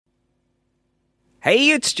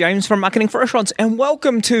Hey, it's James from Marketing for Restaurants, and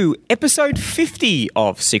welcome to episode 50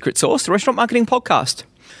 of Secret Sauce, the Restaurant Marketing Podcast.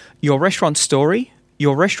 Your restaurant story,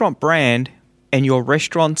 your restaurant brand, and your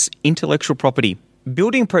restaurant's intellectual property.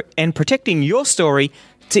 Building and protecting your story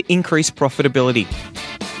to increase profitability.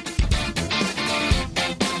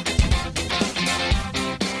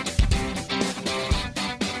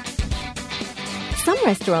 Some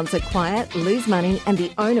restaurants are quiet, lose money, and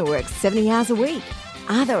the owner works 70 hours a week.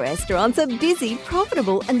 Other restaurants are busy,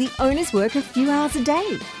 profitable, and the owners work a few hours a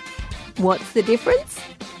day. What's the difference?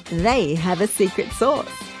 They have a secret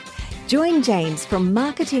sauce. Join James from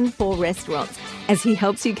Marketing for Restaurants as he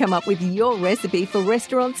helps you come up with your recipe for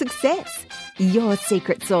restaurant success. Your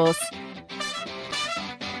secret sauce.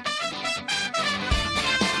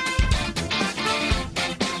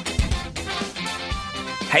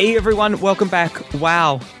 Hey everyone, welcome back.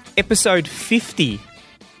 Wow, episode 50.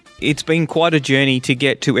 It's been quite a journey to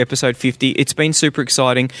get to episode 50. It's been super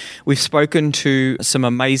exciting. We've spoken to some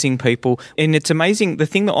amazing people, and it's amazing. The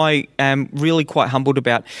thing that I am really quite humbled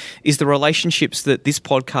about is the relationships that this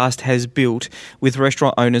podcast has built with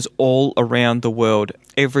restaurant owners all around the world.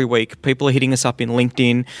 Every week, people are hitting us up in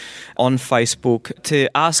LinkedIn, on Facebook,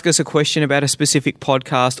 to ask us a question about a specific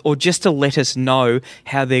podcast or just to let us know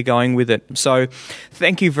how they're going with it. So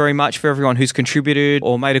thank you very much for everyone who's contributed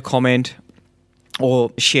or made a comment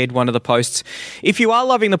or shared one of the posts. If you are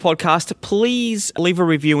loving the podcast, please leave a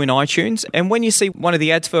review in iTunes. And when you see one of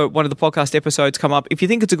the ads for one of the podcast episodes come up, if you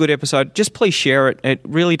think it's a good episode, just please share it. It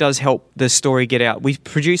really does help the story get out. We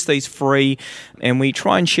produce these free, and we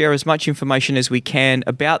try and share as much information as we can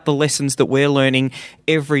about the lessons that we're learning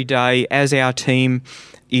every day as our team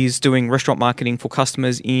is doing restaurant marketing for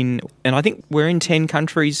customers and I think we're in 10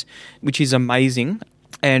 countries, which is amazing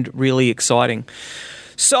and really exciting.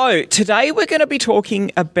 So today we're going to be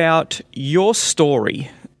talking about your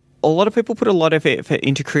story. A lot of people put a lot of effort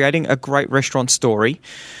into creating a great restaurant story.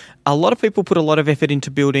 A lot of people put a lot of effort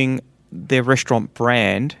into building their restaurant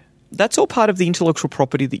brand. That's all part of the intellectual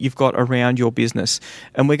property that you've got around your business.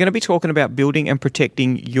 And we're going to be talking about building and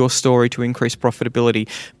protecting your story to increase profitability,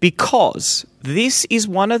 because this is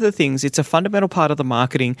one of the things, it's a fundamental part of the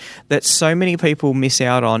marketing that so many people miss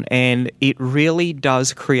out on, and it really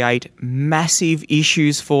does create massive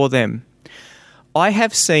issues for them. I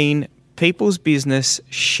have seen people's business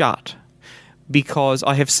shut because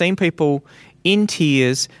I have seen people in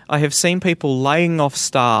tears. I have seen people laying off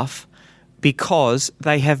staff because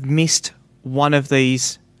they have missed one of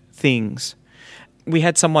these things. We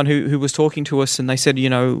had someone who was talking to us, and they said, it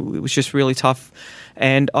was just really tough.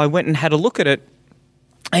 And I went and had a look at it,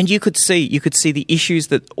 and you could see the issues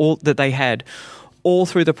that they had all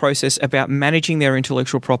through the process about managing their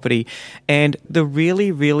intellectual property. And the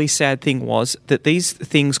really, really sad thing was that these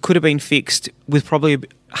things could have been fixed with probably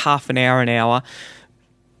half an hour,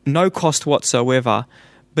 no cost whatsoever.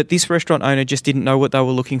 But this restaurant owner just didn't know what they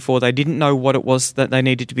were looking for. They didn't know what it was that they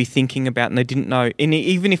needed to be thinking about, and they didn't know. And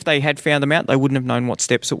even if they had found them out, they wouldn't have known what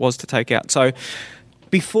steps it was to take out. So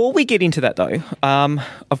before we get into that, though,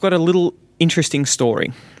 I've got a little interesting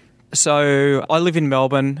story. So I live in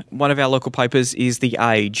Melbourne. One of our local papers is The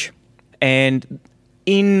Age. And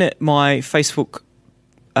in my Facebook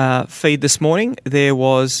feed this morning, there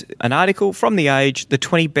was an article from The Age, the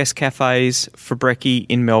 20 best cafes for brekkie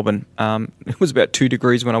in Melbourne. It was about 2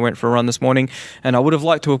 degrees when I went for a run this morning, and I would have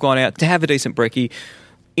liked to have gone out to have a decent brekkie.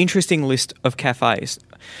 Interesting list of cafes.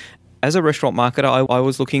 As a restaurant marketer, I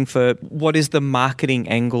was looking for what is the marketing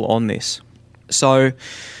angle on this. So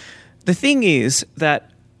the thing is that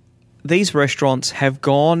these restaurants have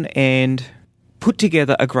gone and put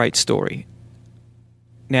together a great story.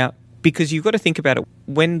 Now, because you've got to think about it,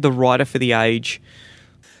 when the writer for The Age,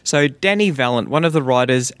 so Danny Valent, one of the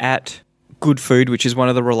writers at Good Food, which is one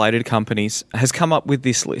of the related companies, has come up with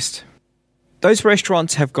this list. Those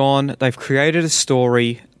restaurants have gone, they've created a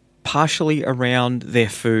story partially around their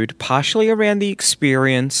food, partially around the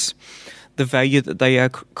experience, the value that they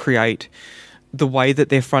create, the way that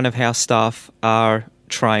their front of house staff are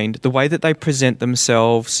trained, the way that they present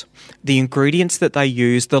themselves, the ingredients that they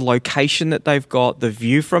use, the location that they've got, the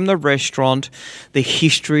view from the restaurant, the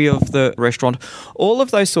history of the restaurant, all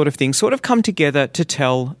of those sort of things sort of come together to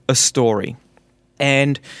tell a story.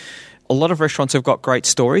 And a lot of restaurants have got great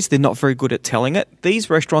stories. They're not very good at telling it. These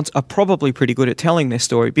restaurants are probably pretty good at telling their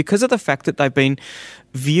story because of the fact that they've been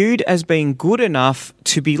viewed as being good enough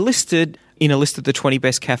to be listed in a list of the 20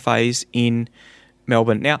 best cafes in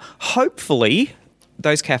Melbourne. Now, hopefully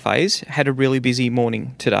those cafes had a really busy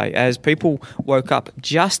morning today as people woke up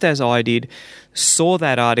just as I did, saw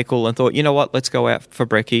that article and thought, you know what, let's go out for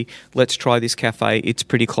brekkie, let's try this cafe, it's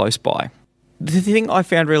pretty close by. The thing I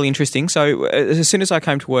found really interesting, so as soon as I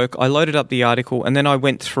came to work, I loaded up the article and then I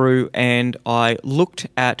went through and I looked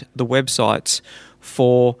at the websites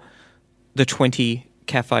for the 20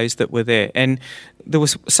 cafes that were there. And there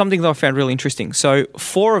was something that I found really interesting. So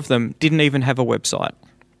 4 of them didn't even have a website,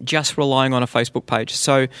 just relying on a Facebook page.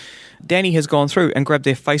 So Danny has gone through and grabbed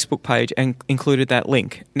their Facebook page and included that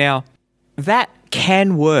link. Now, that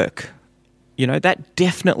can work. That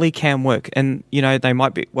definitely can work. And, they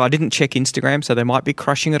might be, I didn't check Instagram, so they might be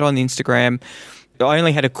crushing it on Instagram. I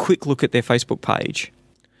only had a quick look at their Facebook page.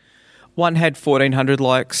 One had 1,400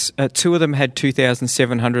 likes, 2 of them had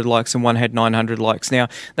 2,700 likes, and one had 900 likes. Now,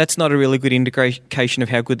 that's not a really good indication of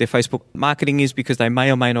how good their Facebook marketing is because they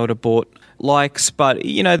may or may not have bought likes, but,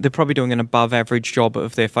 they're probably doing an above average job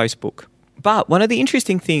of their Facebook. But one of the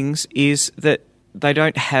interesting things is that they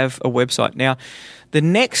don't have a website. Now, the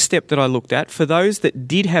next step that I looked at, for those that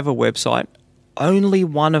did have a website, only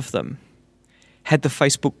one of them had the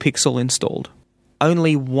Facebook Pixel installed.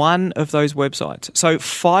 Only one of those websites. So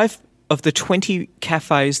 5 of the 20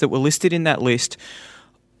 cafes that were listed in that list,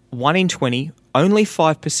 1 in 20, only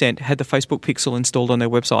 5% had the Facebook Pixel installed on their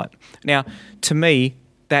website. Now, to me,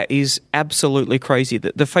 that is absolutely crazy.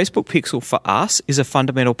 The Facebook Pixel for us is a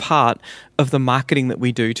fundamental part of the marketing that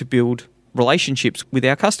we do to build relationships with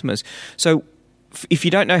our customers. So if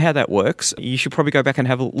you don't know how that works, you should probably go back and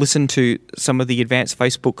have a listen to some of the advanced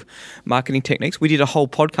Facebook marketing techniques. We did a whole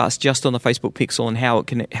podcast just on the Facebook Pixel and how it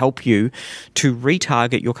can help you to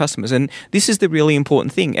retarget your customers. And this is the really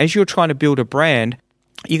important thing. As you're trying to build a brand,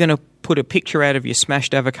 you're going to put a picture out of your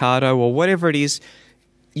smashed avocado or whatever it is.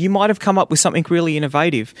 You might have come up with something really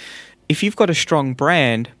innovative. If you've got a strong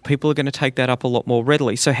brand, people are going to take that up a lot more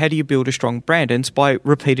readily. So how do you build a strong brand? And it's by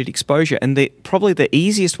repeated exposure. And probably the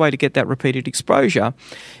easiest way to get that repeated exposure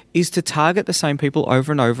is to target the same people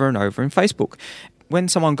over and over and over in Facebook. When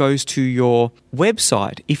someone goes to your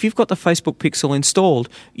website, if you've got the Facebook Pixel installed,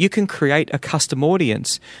 you can create a custom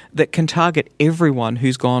audience that can target everyone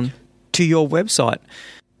who's gone to your website.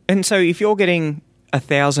 And so if you're getting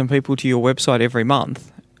 1,000 people to your website every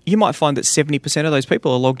month, you might find that 70% of those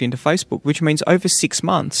people are logged into Facebook, which means over 6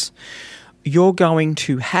 months, you're going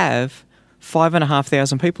to have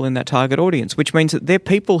 5,500 people in that target audience, which means that they're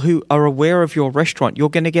people who are aware of your restaurant. You're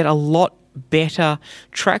going to get a lot better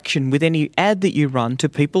traction with any ad that you run to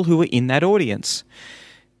people who are in that audience.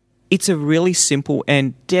 It's a really simple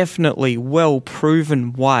and definitely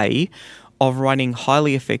well-proven way of running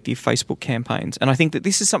highly effective Facebook campaigns. And I think that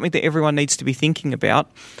this is something that everyone needs to be thinking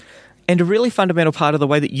about. And a really fundamental part of the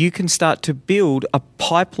way that you can start to build a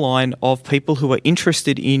pipeline of people who are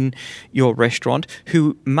interested in your restaurant,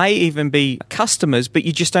 who may even be customers, but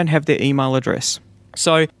you just don't have their email address.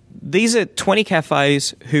 So these are 20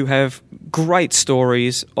 cafes who have great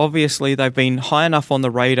stories. Obviously, they've been high enough on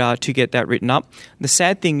the radar to get that written up. The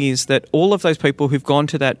sad thing is that all of those people who've gone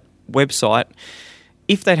to that website,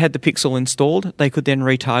 if they'd had the Pixel installed, they could then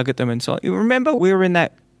retarget them. And so remember, we were in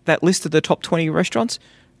that list of the top 20 restaurants?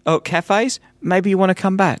 Cafes, maybe you want to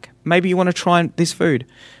come back. Maybe you want to try this food.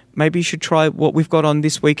 Maybe you should try what we've got on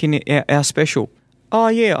this week in our special. Oh,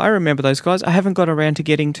 yeah, I remember those guys. I haven't got around to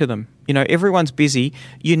getting to them. Everyone's busy.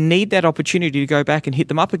 You need that opportunity to go back and hit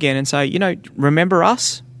them up again and say, remember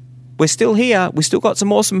us? We're still here. We still got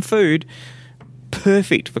some awesome food.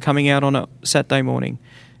 Perfect for coming out on a Saturday morning.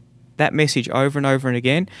 That message over and over and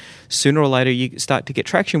again, sooner or later you start to get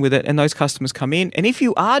traction with it and those customers come in. And if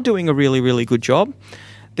you are doing a really, really good job,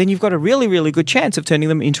 then you've got a really, really good chance of turning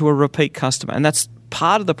them into a repeat customer. And that's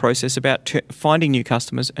part of the process about finding new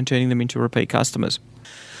customers and turning them into repeat customers.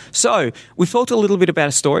 So we've talked a little bit about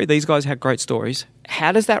a story. These guys have great stories.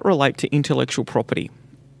 How does that relate to intellectual property?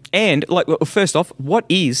 And first off, what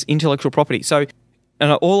is intellectual property? So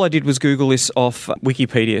all I did was Google this off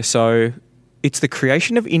Wikipedia. So it's the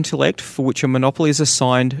creation of intellect for which a monopoly is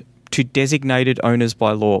assigned to designated owners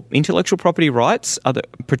by law. Intellectual property rights are the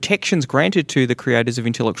protections granted to the creators of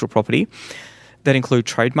intellectual property that include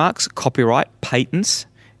trademarks, copyright, patents,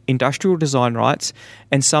 industrial design rights,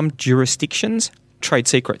 and some jurisdictions, trade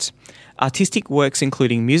secrets. Artistic works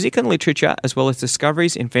including music and literature, as well as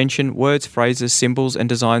discoveries, invention, words, phrases, symbols, and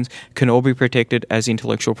designs can all be protected as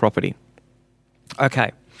intellectual property.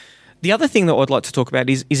 Okay. The other thing that I'd like to talk about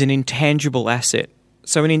is an intangible asset.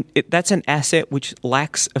 So that's an asset which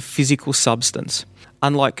lacks a physical substance.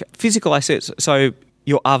 Unlike physical assets, so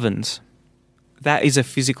your ovens, that is a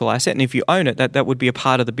physical asset. And if you own it, that would be a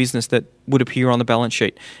part of the business that would appear on the balance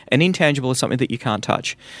sheet. An intangible is something that you can't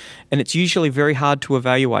touch. And it's usually very hard to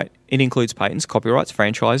evaluate. It includes patents, copyrights,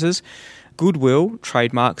 franchises, goodwill,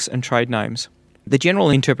 trademarks, and trade names. The general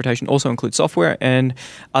interpretation also includes software and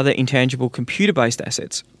other intangible computer-based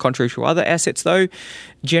assets. Contrary to other assets, though,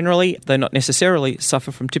 generally they not necessarily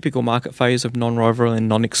suffer from typical market failures of non-rivalry and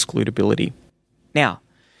non-excludability. Now,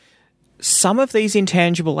 some of these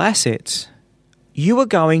intangible assets you are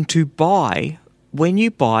going to buy when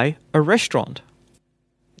you buy a restaurant.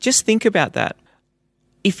 Just think about that.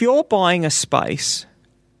 If you're buying a space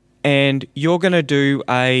and you're going to do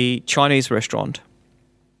a Chinese restaurant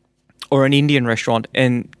or an Indian restaurant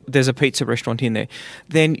and there's a pizza restaurant in there,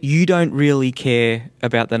 then you don't really care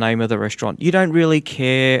about the name of the restaurant. You don't really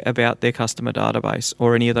care about their customer database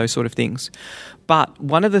or any of those sort of things. But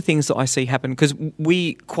one of the things that I see happen, because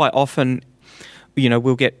we quite often,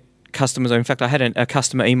 we'll get customers. In fact, I had a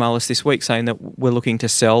customer email us this week saying that we're looking to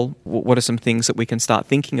sell. What are some things that we can start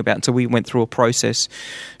thinking about? And so we went through a process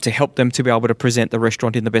to help them to be able to present the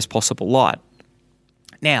restaurant in the best possible light.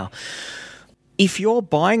 Now, if you're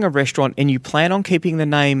buying a restaurant and you plan on keeping the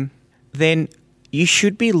name, then you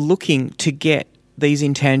should be looking to get these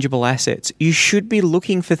intangible assets. You should be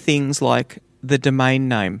looking for things like the domain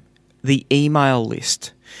name, the email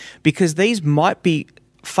list, because these might be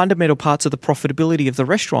fundamental parts of the profitability of the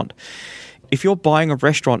restaurant. If you're buying a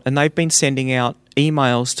restaurant and they've been sending out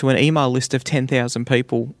emails to an email list of 10,000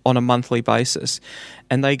 people on a monthly basis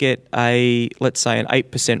and they get let's say an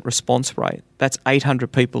 8% response rate, that's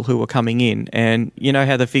 800 people who are coming in. And you know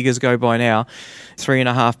how the figures go by now,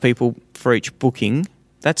 3.5 people for each booking.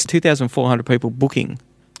 That's 2,400 people booking.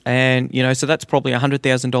 And, so that's probably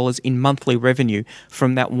 $100,000 in monthly revenue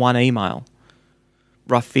from that one email.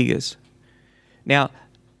 Rough figures. Now,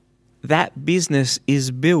 that business is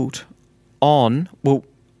built on,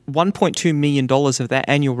 $1.2 million of that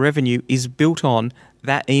annual revenue is built on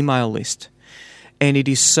that email list. And it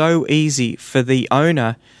is so easy for the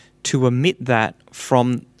owner to omit that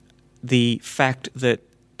from the fact that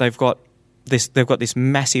they've got this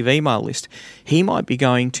massive email list. He might be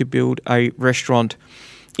going to build a restaurant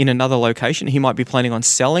in another location. He might be planning on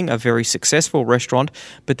selling a very successful restaurant,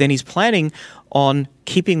 but then he's planning on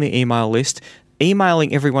keeping the email list,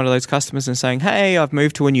 emailing every one of those customers and saying, hey, I've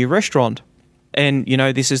moved to a new restaurant and,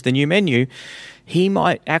 this is the new menu. He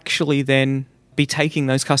might actually then be taking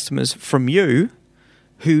those customers from you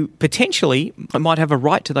who potentially might have a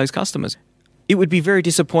right to those customers. It would be very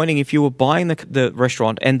disappointing if you were buying the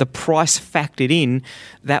restaurant and the price factored in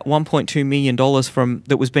that $1.2 million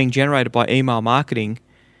that was being generated by email marketing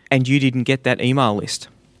and you didn't get that email list.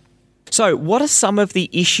 So what are some of the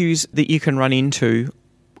issues that you can run into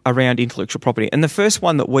around intellectual property? And the first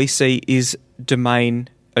one that we see is domain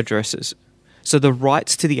addresses. So the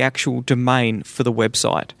rights to the actual domain for the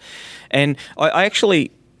website. And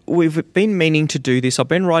we've been meaning to do this. I've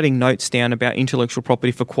been writing notes down about intellectual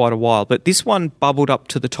property for quite a while, but this one bubbled up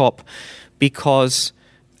to the top because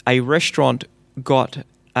a restaurant got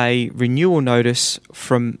a renewal notice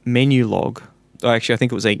from Menulog. Actually, I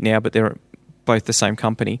think it was Eat Now, but they're both the same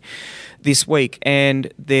company this week.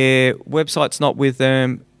 And their website's not with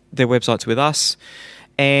them. Their website's with us.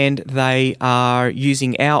 And they are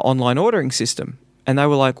using our online ordering system. And they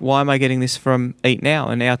were like, why am I getting this from Eat Now?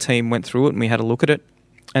 And our team went through it and we had a look at it.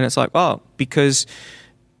 And it's like, oh, because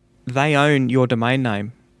they own your domain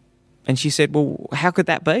name. And she said, well, how could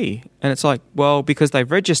that be? And it's like, well, because they've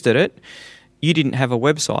registered it, you didn't have a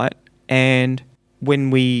website. And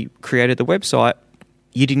when we created the website,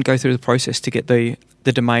 you didn't go through the process to get the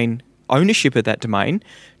domain ownership of that domain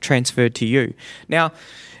transferred to you. Now,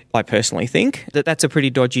 I personally think that that's a pretty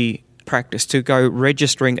dodgy practice to go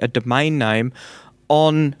registering a domain name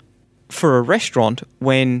for a restaurant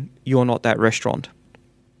when you're not that restaurant.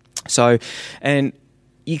 So, and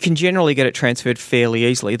you can generally get it transferred fairly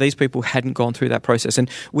easily. These people hadn't gone through that process. And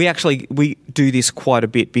we do this quite a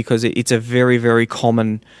bit because it's a very, very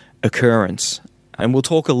common occurrence. And we'll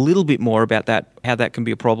talk a little bit more about that, how that can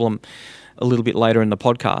be a problem a little bit later in the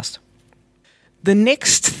podcast. The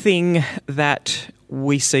next thing that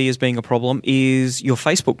we see as being a problem is your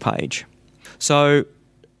Facebook page. So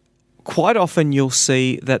quite often you'll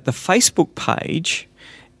see that the Facebook page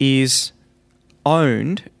is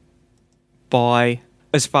owned by,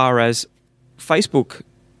 as far as Facebook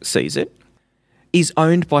sees it, is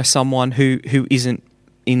owned by someone who isn't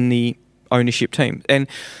in the ownership team. And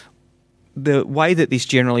the way that this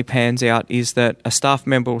generally pans out is that a staff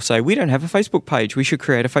member will say, we don't have a Facebook page, we should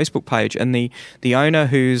create a Facebook page. And the owner,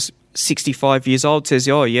 who's 65 years old, says,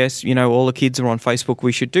 oh yes, all the kids are on Facebook,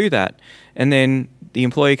 we should do that. And then the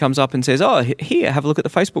employee comes up and says, oh, here, have a look at the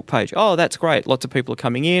Facebook page. Oh, that's great. Lots of people are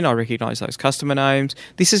coming in. I recognize those customer names.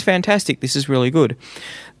 This is fantastic. This is really good.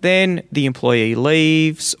 Then the employee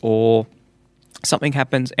leaves or something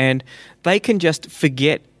happens and they can just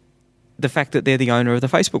forget the fact that they're the owner of the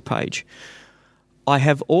Facebook page. I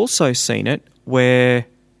have also seen it where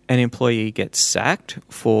an employee gets sacked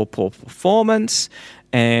for poor performance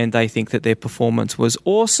and they think that their performance was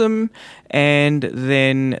awesome, and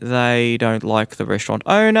then they don't like the restaurant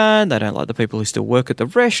owner, they don't like the people who still work at the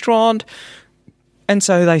restaurant, and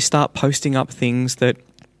so they start posting up things that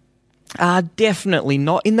are definitely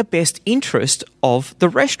not in the best interest of the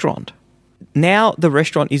restaurant. Now the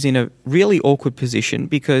restaurant is in a really awkward position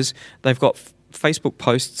because they've got Facebook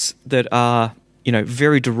posts that are,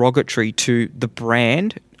 very derogatory to the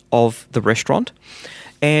brand of the restaurant.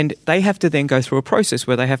 And they have to then go through a process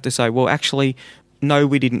where they have to say, well, actually, no,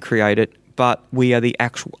 we didn't create it, but we are the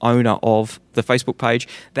actual owner of the Facebook page.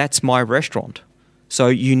 That's my restaurant. So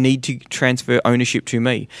you need to transfer ownership to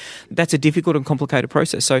me. That's a difficult and complicated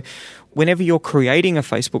process. So whenever you're creating a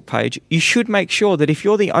Facebook page, you should make sure that if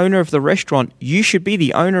you're the owner of the restaurant, you should be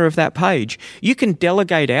the owner of that page. You can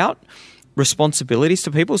delegate out responsibilities to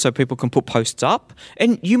people so people can put posts up,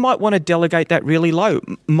 and you might want to delegate that really low.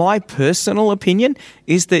 My personal opinion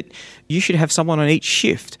is that you should have someone on each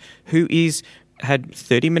shift who had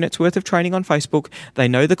 30 minutes worth of training on Facebook. They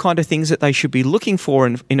know the kind of things that they should be looking for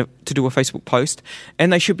to do a Facebook post,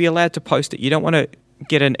 and they should be allowed to post it. You don't want to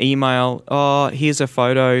get an email, here's a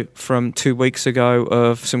photo from 2 weeks ago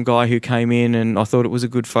of some guy who came in and I thought it was a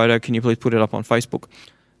good photo. Can you please put it up on Facebook?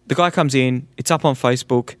 The guy comes in, it's up on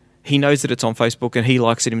Facebook. He knows that it's on Facebook and he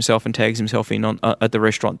likes it himself and tags himself in at the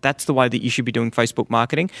restaurant. That's the way that you should be doing Facebook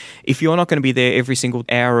marketing. If you're not going to be there every single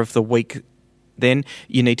hour of the week, then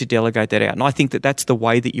you need to delegate that out. And I think that that's the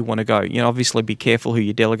way that you want to go. Obviously be careful who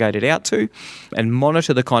you delegate it out to and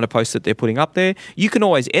monitor the kind of posts that they're putting up there. You can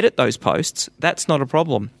always edit those posts. That's not a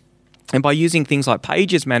problem. And by using things like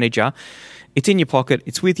Pages Manager, it's in your pocket.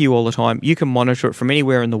 It's with you all the time. You can monitor it from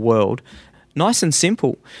anywhere in the world. Nice and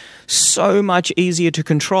simple. So much easier to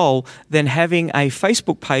control than having a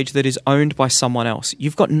Facebook page that is owned by someone else.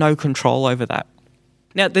 You've got no control over that.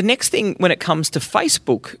 Now, the next thing when it comes to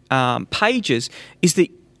Facebook pages is that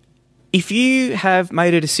if you have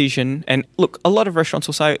made a decision, and look, a lot of restaurants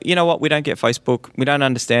will say, you know what, we don't get Facebook, we don't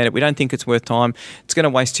understand it, we don't think it's worth time, it's going to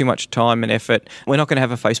waste too much time and effort, we're not going to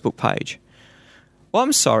have a Facebook page. Well,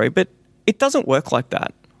 I'm sorry, but it doesn't work like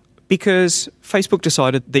that, because Facebook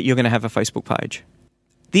decided that you're going to have a Facebook page.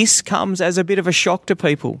 This comes as a bit of a shock to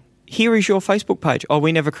people. Here is your Facebook page. Oh,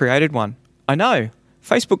 we never created one. I know.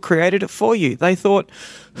 Facebook created it for you. They thought,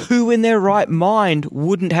 who in their right mind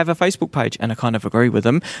wouldn't have a Facebook page? And I kind of agree with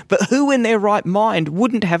them. But who in their right mind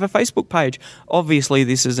wouldn't have a Facebook page? Obviously,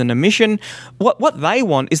 this is an omission. What they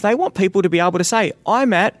want is they want people to be able to say,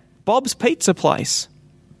 I'm at Bob's Pizza Place.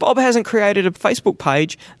 Bob hasn't created a Facebook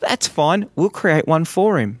page. That's fine. We'll create one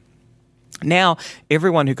for him. Now,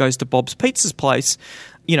 everyone who goes to Bob's Pizza Place,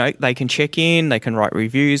 they can check in, they can write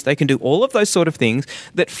reviews, they can do all of those sort of things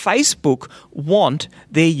that Facebook want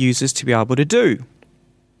their users to be able to do.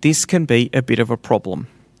 This can be a bit of a problem.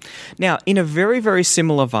 Now, in a very, very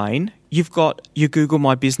similar vein, you've got your Google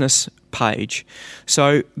My Business page.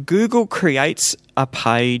 So Google creates a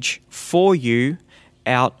page for you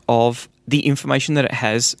out of the information that it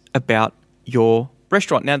has about your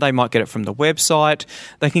restaurant. Now, they might get it from the website,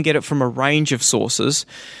 they can get it from a range of sources.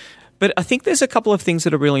 But I think there's a couple of things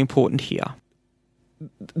that are really important here.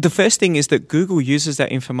 The first thing is that Google uses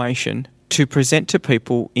that information to present to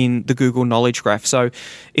people in the Google Knowledge Graph. So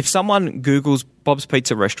if someone Googles Bob's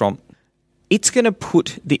Pizza Restaurant, it's going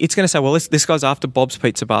to say, well, this goes after Bob's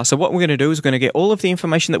Pizza Bar. So what we're going to do is we're going to get all of the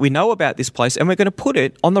information that we know about this place and we're going to put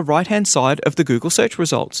it on the right-hand side of the Google search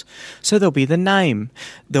results. So there'll be the name.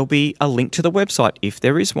 There'll be a link to the website, if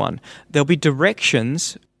there is one. There'll be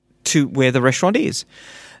directions to where the restaurant is.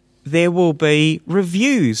 There will be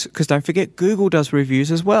reviews, because don't forget, Google does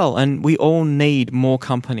reviews as well. And we all need more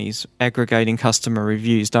companies aggregating customer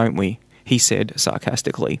reviews, don't we? He said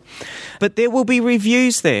sarcastically. But there will be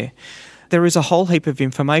reviews there. There is a whole heap of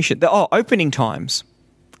information. Opening times,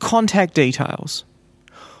 contact details.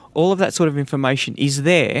 All of that sort of information is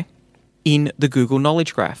there in the Google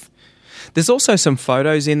Knowledge Graph. There's also some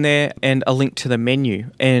photos in there and a link to the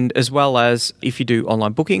menu, and as well as if you do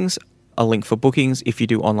online bookings, a link for bookings. If you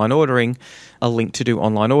do online ordering, a link to do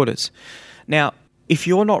online orders. Now, if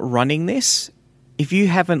you're not running this, if you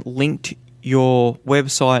haven't linked your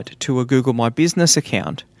website to a Google My Business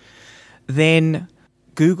account, then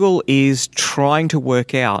Google is trying to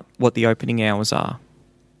work out what the opening hours are.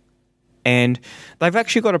 And they've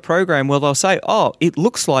actually got a program where they'll say, oh, it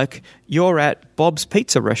looks like you're at Bob's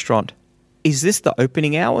Pizza Restaurant. Is this the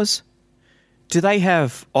opening hours? Do they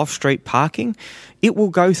have off-street parking? It will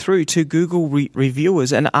go through to Google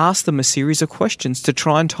reviewers and ask them a series of questions to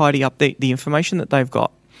try and tidy up the information that they've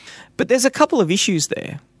got. But there's a couple of issues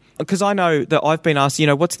there, because I know that I've been asked,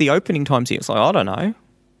 what's the opening times here? It's like, I don't know.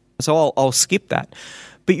 So I'll skip that.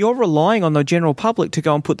 But you're relying on the general public to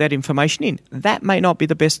go and put that information in. That may not be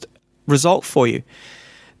the best result for you.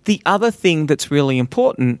 The other thing that's really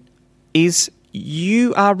important is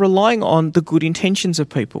you are relying on the good intentions of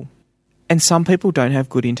people. And some people don't have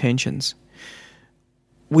good intentions.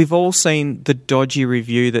 We've all seen the dodgy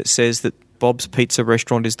review that says that Bob's Pizza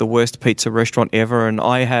Restaurant is the worst pizza restaurant ever, and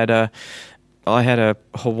I had a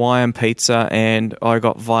Hawaiian pizza and I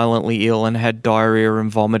got violently ill and had diarrhea and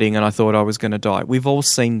vomiting and I thought I was going to die. We've all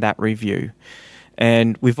seen that review.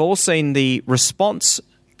 And we've all seen the response,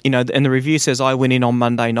 and the review says, I went in on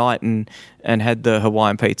Monday night and had the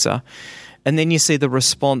Hawaiian pizza. And then you see the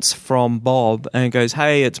response from Bob and it goes,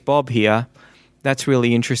 hey, it's Bob here. That's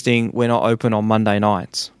really interesting. We're not open on Monday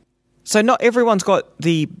nights. So not everyone's got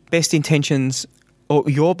the best intentions or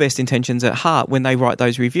your best intentions at heart when they write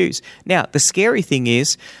those reviews. Now, the scary thing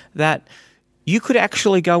is that you could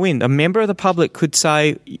actually go in. A member of the public could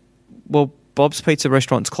say, well, Bob's Pizza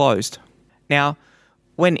Restaurant's closed. Now,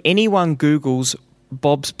 when anyone Googles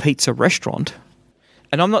Bob's Pizza Restaurant,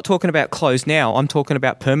 and I'm not talking about closed now, I'm talking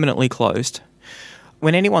about permanently closed.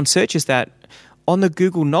 When anyone searches that, on the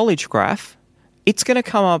Google Knowledge Graph, it's going to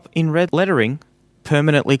come up in red lettering,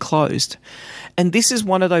 permanently closed. And this is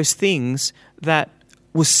one of those things that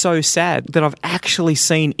was so sad that I've actually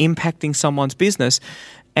seen impacting someone's business.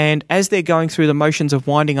 And as they're going through the motions of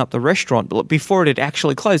winding up the restaurant, before it had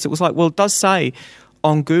actually closed, it was like, well, it does say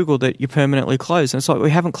on Google that you're permanently closed. And it's like,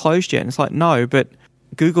 we haven't closed yet. And it's like, no, but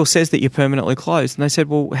Google says that you're permanently closed. And they said,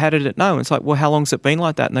 well, how did it know? And it's like, well, how long's it been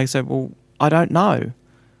like that? And they said, well, I don't know.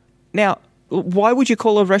 Now, why would you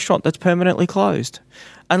call a restaurant that's permanently closed?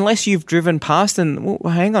 Unless you've driven past and,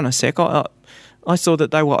 well, hang on a sec, I saw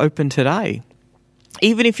that they were open today.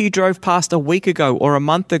 Even if you drove past a week ago or a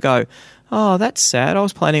month ago, oh, that's sad, I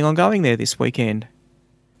was planning on going there this weekend.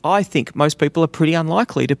 I think most people are pretty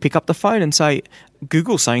unlikely to pick up the phone and say,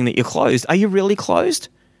 Google's saying that you're closed. Are you really closed?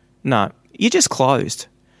 No, you're just closed.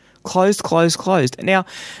 Closed. Now,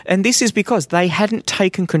 and this is because they hadn't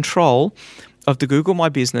taken control of the Google My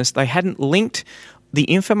Business. They hadn't linked the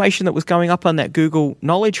information that was going up on that Google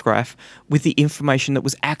Knowledge Graph with the information that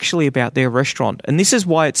was actually about their restaurant. And this is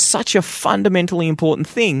why it's such a fundamentally important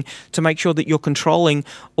thing to make sure that you're controlling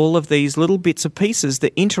all of these little bits of pieces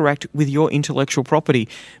that interact with your intellectual property,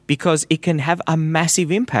 because it can have a massive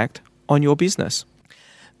impact on your business.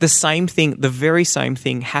 The very same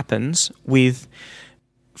thing happens with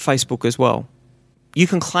Facebook as well. You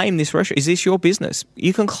can claim this restaurant. Is this your business?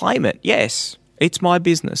 You can claim it. Yes, it's my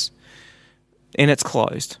business. And it's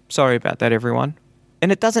closed. Sorry about that, everyone. And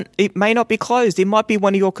it may not be closed. It might be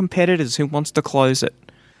one of your competitors who wants to close it.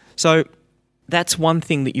 So that's one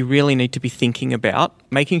thing that you really need to be thinking about,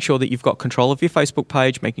 making sure that you've got control of your Facebook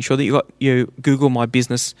page, making sure that you've got your Google My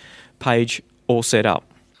Business page all set up.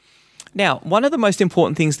 Now, one of the most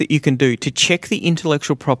important things that you can do to check the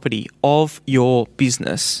intellectual property of your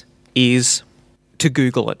business is to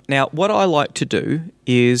Google it. Now, what I like to do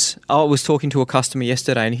is, I was talking to a customer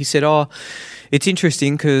yesterday and he said, it's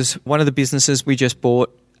interesting because one of the businesses we just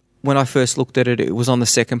bought, when I first looked at it, it was on the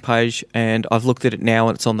second page, and I've looked at it now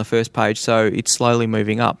and it's on the first page, so it's slowly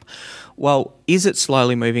moving up. Well, is it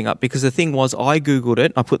slowly moving up? Because the thing was, I Googled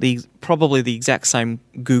it, I put probably the exact same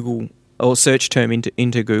Google or search term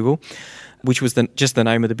into Google, which was just the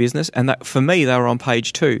name of the business, and that, for me, they were on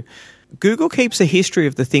page 2. Google keeps a history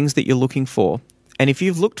of the things that you're looking for. And if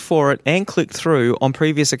you've looked for it and clicked through on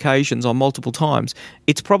previous occasions on multiple times,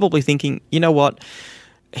 it's probably thinking, you know what,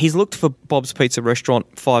 he's looked for Bob's Pizza Restaurant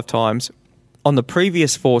 5 times. On the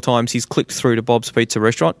previous 4 times he's clicked through to Bob's Pizza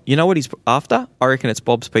Restaurant. You know what he's after? I reckon it's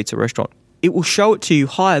Bob's Pizza Restaurant. It will show it to you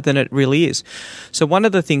higher than it really is. So one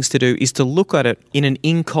of the things to do is to look at it in an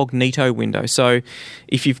incognito window. So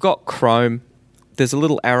if you've got Chrome, there's a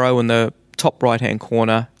little arrow in the top right-hand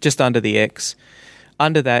corner, just under the X.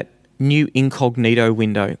 Under that, new incognito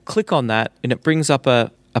window. Click on that and it brings up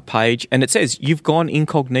a page and it says you've gone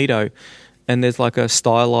incognito, and there's like a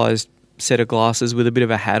stylized set of glasses with a bit of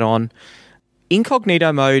a hat on.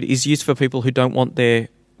 Incognito mode is used for people who don't want their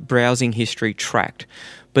browsing history tracked.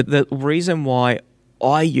 But the reason why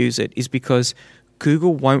I use it is because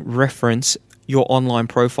Google won't reference your online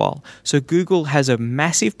profile. So Google has a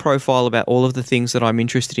massive profile about all of the things that I'm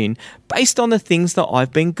interested in based on the things that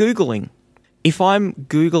I've been Googling. If I'm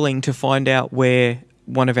Googling to find out where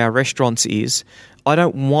one of our restaurants is, I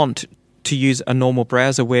don't want to use a normal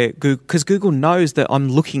browser because Google knows that I'm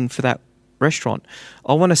looking for that restaurant.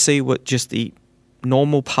 I want to see what just the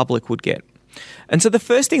normal public would get. And so the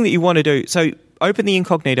first thing that you want to do, so open the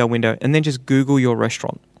incognito window and then just Google your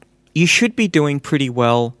restaurant. you should be doing pretty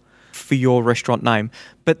well for your restaurant name.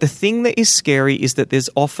 But the thing that is scary is that there's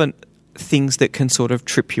often things that can sort of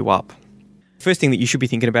trip you up. First thing that you should be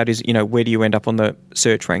thinking about is, where do you end up on the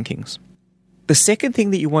search rankings? The second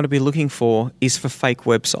thing that you want to be looking for is for fake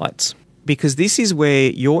websites, because this is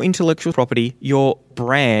where your intellectual property, your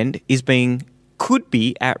brand could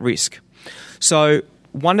be at risk. So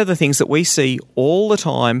one of the things that we see all the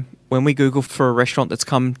time when we Google for a restaurant that's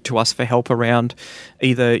come to us for help around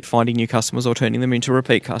either finding new customers or turning them into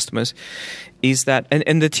repeat customers is that,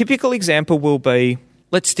 and the typical example will be,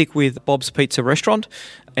 let's stick with Bob's Pizza Restaurant,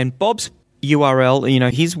 and Bob's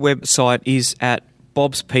URL, his website is at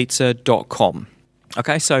bobspizza.com.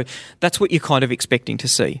 Okay, so that's what you're kind of expecting to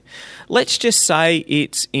see. Let's just say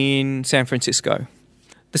it's in San Francisco.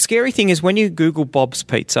 The scary thing is when you Google Bob's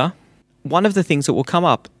Pizza, one of the things that will come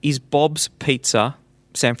up is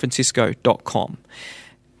bobspizzasanfrancisco.com.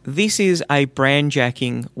 This is a brand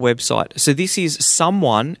jacking website. So this is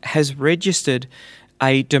someone has registered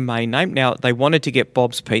a domain name. Now, they wanted to get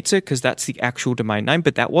Bob's Pizza because that's the actual domain name,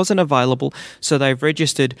 but that wasn't available. So they've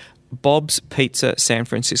registered Bob's Pizza San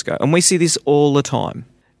Francisco. And we see this all the time.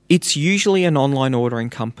 It's usually an online ordering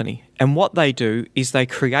company. And what they do is they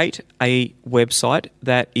create a website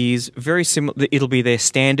that is very similar. It'll be their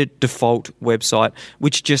standard default website,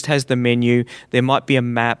 which just has the menu. There might be a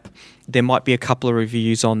map. There might be a couple of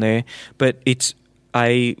reviews on there, but it's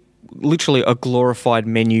literally a glorified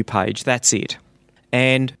menu page. That's it.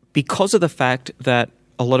 And because of the fact that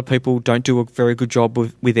a lot of people don't do a very good job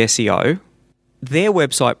with SEO, their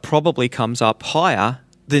website probably comes up higher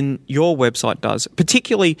than your website does,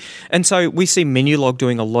 particularly. And so we see Menulog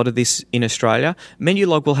doing a lot of this in Australia.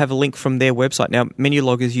 Menulog will have a link from their website. Now,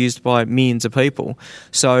 Menulog is used by millions of people,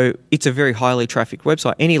 so it's a very highly trafficked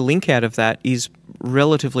website. Any link out of that is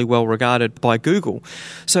relatively well regarded by Google.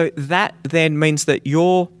 So that then means that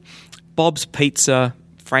your Bob's Pizza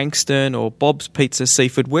Frankston or Bob's Pizza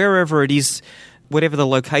Seafood, wherever it is, whatever the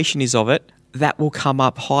location is of it, that will come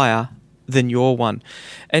up higher than your one.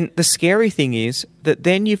 And the scary thing is that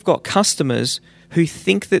then you've got customers who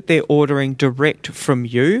think that they're ordering direct from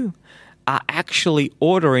you are actually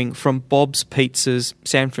ordering from Bob's Pizzas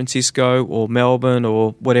San Francisco or Melbourne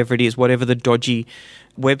or whatever it is, whatever the dodgy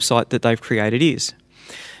website that they've created is.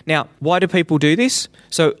 Now, why do people do this?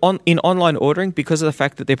 So in online ordering, because of the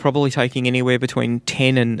fact that they're probably taking anywhere between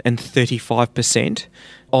 10 and 35%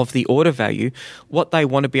 of the order value, what they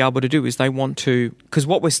want to be able to do is they want to, because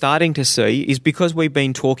what we're starting to see is because we've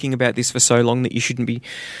been talking about this for so long that you shouldn't be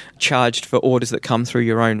charged for orders that come through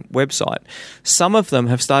your own website. Some of them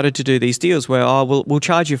have started to do these deals where, we'll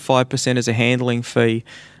charge you 5% as a handling fee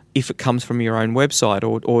if it comes from your own website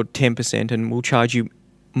or 10%, and we'll charge you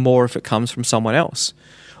more if it comes from someone else.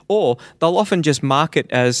 Or they'll often just mark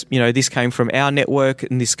it as, this came from our network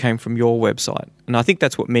and this came from your website. And I think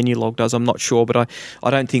that's what Menulog does. I'm not sure, but I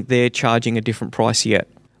don't think they're charging a different price yet.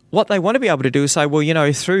 What they want to be able to do is say,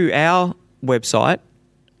 through our website,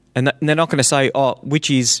 and they're not going to say, which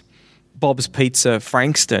is Bob's Pizza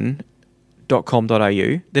Frankston.com.au.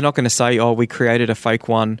 They're not going to say, we created a fake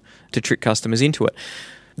one to trick customers into it.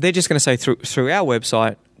 They're just going to say through our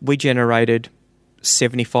website, we generated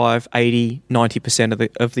 75, 80,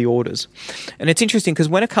 90% of the orders. And it's interesting because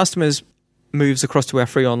when a customer moves across to our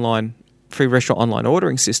free restaurant online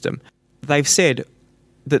ordering system, they've said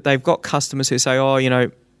that they've got customers who say,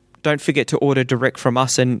 don't forget to order direct from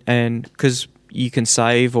us and because you can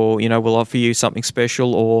save, or, we'll offer you something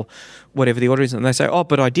special or whatever the order is. And they say,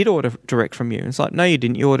 but I did order direct from you. And it's like, no, you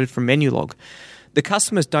didn't. You ordered from Menulog. The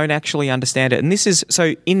customers don't actually understand it. And this is,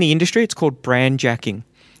 so in the industry, it's called brand jacking.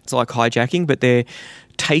 It's like hijacking, but they're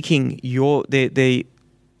taking they're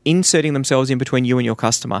inserting themselves in between you and your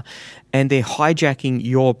customer, and they're hijacking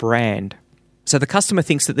your brand. So the customer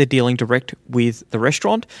thinks that they're dealing direct with the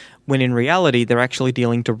restaurant, when in reality, they're actually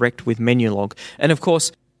dealing direct with Menulog. And of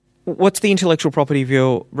course, what's the intellectual property of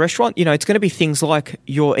your restaurant? It's going to be things like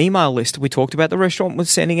your email list. We talked about the restaurant was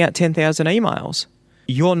sending out 10,000 emails.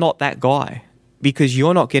 You're not that guy because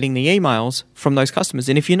you're not getting the emails from those customers.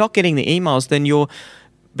 And if you're not getting the emails, then you're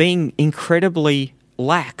being incredibly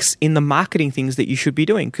lax in the marketing things that you should be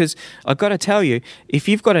doing. Because I've got to tell you, if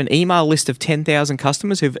you've got an email list of 10,000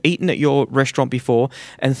 customers who've eaten at your restaurant before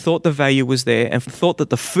and thought the value was there and thought that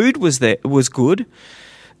the food was good,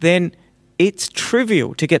 then it's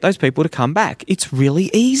trivial to get those people to come back. It's really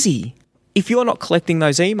easy. If you're not collecting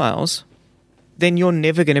those emails, then you're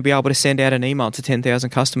never going to be able to send out an email to 10,000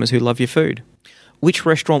 customers who love your food. Which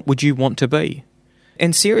restaurant would you want to be?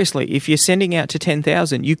 And seriously, if you're sending out to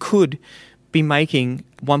 10,000, you could be making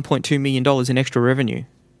 $1.2 million in extra revenue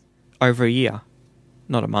over a year.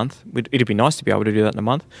 not a month. It'd be nice to be able to do that in a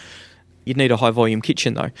month. You'd need a high volume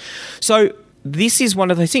kitchen though. So this is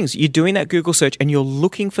one of those things. You're doing that Google search and you're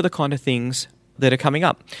looking for the kind of things that are coming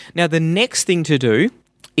up. Now, the next thing to do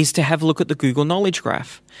is to have a look at the Google Knowledge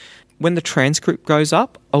Graph. When the transcript goes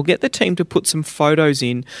up, I'll get the team to put some photos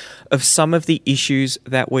in of some of the issues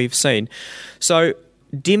that we've seen. So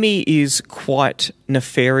Dimmy is quite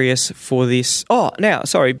nefarious for this.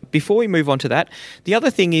 Before we move on to that, the other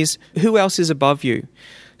thing is who else is above you?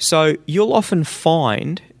 So you'll often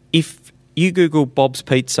find, if you Google Bob's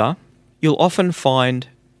Pizza, you'll often find,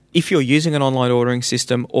 if you're using an online ordering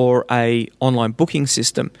system or a online booking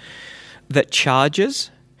system that charges,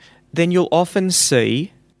 then you'll often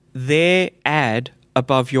see their ad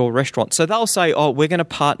above your restaurant. So they'll say, we're going to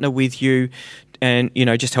partner with you and,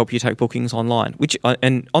 just help you take bookings online, which,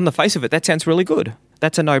 and on the face of it, that sounds really good.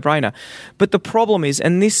 That's a no-brainer. But the problem is,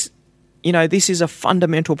 and this is a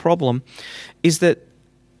fundamental problem, is that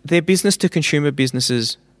they're business-to-consumer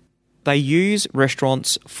businesses. They use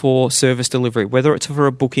restaurants for service delivery, whether it's for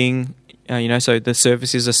a booking, so the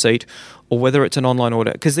service is a seat, or whether it's an online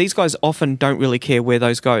order. Because these guys often don't really care where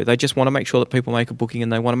those go. They just want to make sure that people make a booking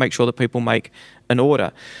and they want to make sure that people make an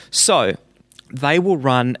order. So they will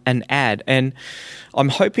run an ad. And I'm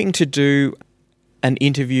hoping to do an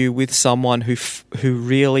interview with someone who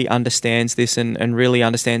really understands this and really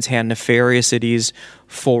understands how nefarious it is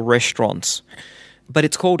for restaurants. But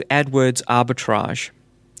it's called AdWords arbitrage.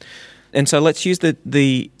 And so let's use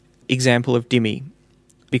the example of Dimmy,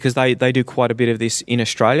 because they do quite a bit of this in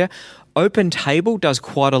Australia. OpenTable does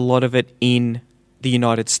quite a lot of it in the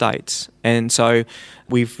United States. And so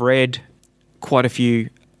we've read quite a few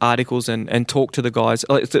articles and talked to the guys.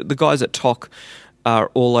 The guys at TOC are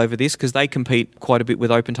all over this because they compete quite a bit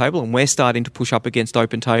with OpenTable, and we're starting to push up against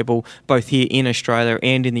OpenTable both here in Australia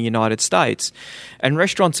and in the United States. And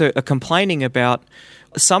restaurants are complaining about,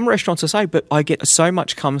 some restaurants are saying, but I get so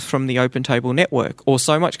much comes from the OpenTable network or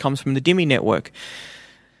so much comes from the Dimmy network.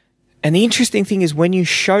 And the interesting thing is when you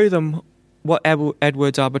show them what AdWords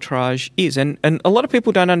arbitrage is, and a lot of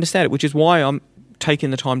people don't understand it, which is why I'm taking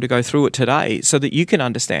the time to go through it today so that you can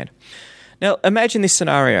understand. Now, imagine this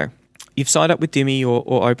scenario. You've signed up with Dimmy or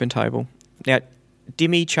OpenTable. Now,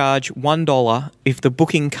 Dimmy charge $1 if the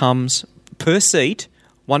booking comes per seat,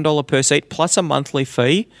 $1 per seat plus a monthly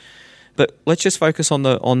fee. But let's just focus on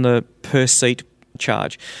the per seat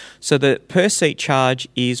charge. So the per seat charge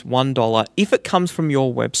is $1 if it comes from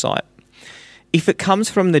your website. If it comes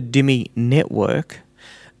from the Dimmy network,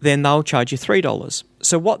 then they'll charge you $3.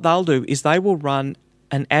 So what they'll do is they will run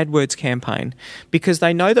an AdWords campaign because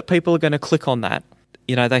they know that people are going to click on that.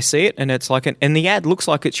 They see it and it's like and the ad looks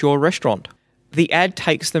like it's your restaurant. The ad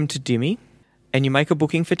takes them to Dimmy and you make a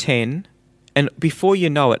booking for 10, and before you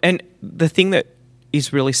know it, and the thing that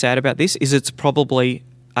is really sad about this is it's probably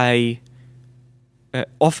often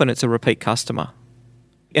it's a repeat customer.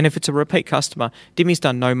 And if it's a repeat customer, Dimmy's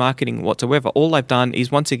done no marketing whatsoever. All they've done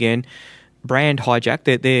is, once again, brand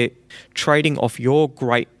hijack. They're trading off your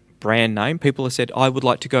great brand name. People have said, I would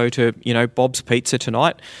like to go to, Bob's Pizza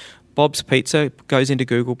tonight. Bob's Pizza goes into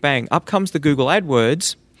Google, bang. Up comes the Google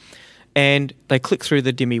AdWords, and they click through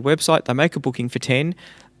the Dimmy website. They make a booking for 10.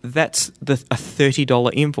 That's a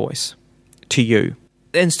 $30 invoice to you.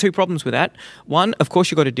 There's two problems with that. One, of course,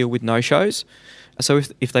 you've got to deal with no-shows. So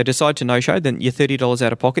if they decide to no-show, then you're $30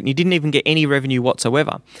 out of pocket and you didn't even get any revenue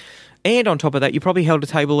whatsoever. And on top of that, you probably held a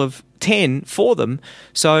table of 10 for them.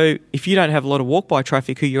 So if you don't have a lot of walk-by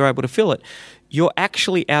traffic who you're able to fill it, you're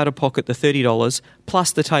actually out of pocket the $30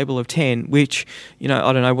 plus the table of 10, which, I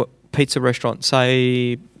don't know what pizza restaurant,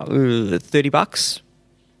 say $30,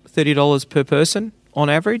 $30 per person on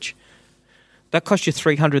average. That costs you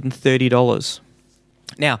 $330.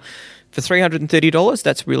 Now, for $330,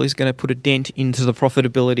 that's really going to put a dent into the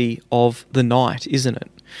profitability of the night, isn't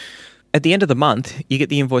it? At the end of the month, you get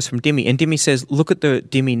the invoice from Dimmy, and Dimmy says, look at the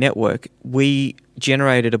Dimmy network. We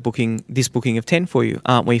generated this booking of 10 for you.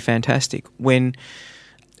 Aren't we fantastic? And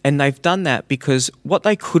they've done that because what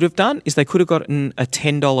they could have done is they could have gotten a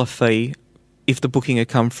 $10 fee if the booking had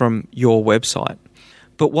come from your website.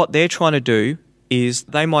 But what they're trying to do is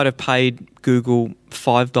they might have paid Google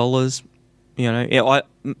 $5,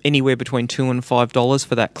 anywhere between $2 and $5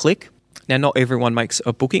 for that click. Now, not everyone makes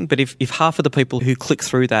a booking, but if half of the people who click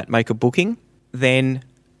through that make a booking, then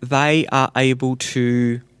they are able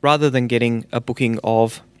to, rather than getting a booking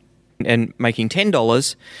of and making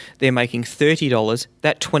 $10, they're making $30.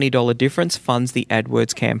 That $20 difference funds the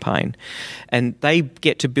AdWords campaign. And they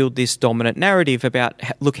get to build this dominant narrative about,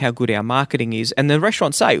 look how good our marketing is. And the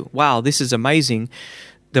restaurants say, wow, this is amazing.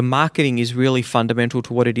 the marketing is really fundamental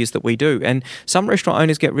to what it is that we do. And some restaurant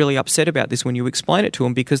owners get really upset about this when you explain it to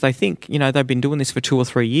them because they think, they've been doing this for 2 or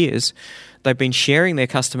 3 years. They've been sharing their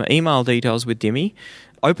customer email details with Dimmy.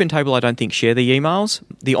 OpenTable, I don't think, share the emails.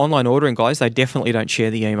 The online ordering guys, they definitely don't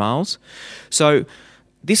share the emails. So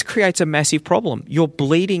this creates a massive problem. You're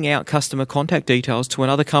bleeding out customer contact details to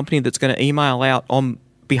another company that's going to email out on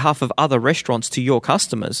behalf of other restaurants to your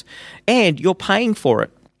customers, and you're paying for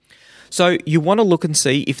it. So you want to look and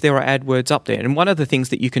see if there are AdWords up there. And one of the things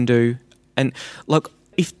that you can do, and look,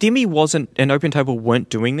 if Dimmy wasn't and OpenTable weren't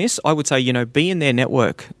doing this, I would say, be in their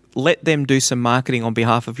network. Let them do some marketing on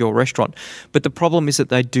behalf of your restaurant. But the problem is that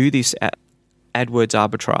they do this AdWords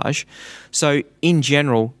arbitrage. So in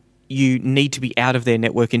general, you need to be out of their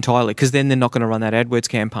network entirely because then they're not going to run that AdWords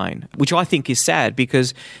campaign, which I think is sad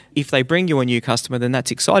because if they bring you a new customer, then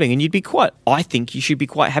that's exciting. And I think you should be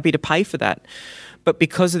quite happy to pay for that. But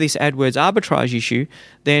because of this AdWords arbitrage issue,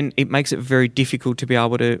 then it makes it very difficult to be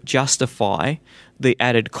able to justify the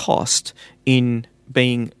added cost in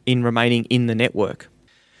remaining in the network.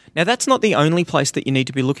 Now, that's not the only place that you need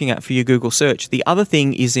to be looking at for your Google search. The other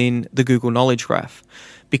thing is in the Google Knowledge Graph.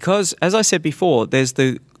 Because, as I said before, there's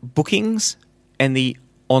the bookings and the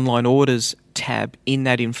online orders tab in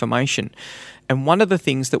that information. And one of the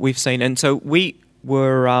things that we've seen, and so we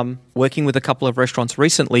were working with a couple of restaurants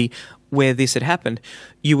recently where this had happened.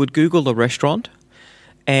 You would Google the restaurant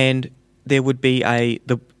and there would be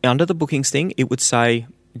under the bookings thing, it would say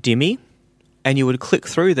Dimmy, and you would click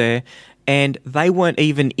through there and they weren't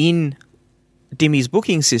even in Dimmy's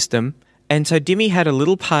booking system. And so Dimmy had a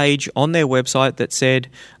little page on their website that said,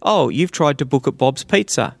 oh, you've tried to book at Bob's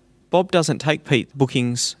Pizza. Bob doesn't take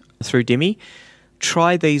bookings through Dimmy.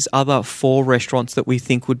 Try these other 4 restaurants that we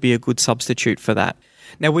think would be a good substitute for that.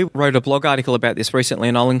 Now, we wrote a blog article about this recently,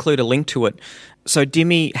 and I'll include a link to it. So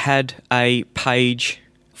Dimmy had a page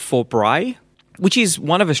for Bray, which is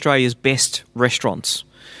one of Australia's best restaurants.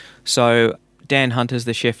 So Dan Hunter's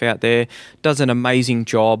the chef out there, does an amazing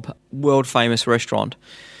job, world-famous restaurant.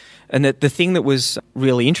 And the thing that was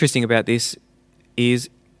really interesting about this is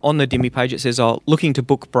on the Dimmy page it says, looking to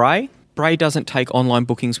book Bray. Bray doesn't take online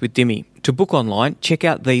bookings with Dimmy. To book online, check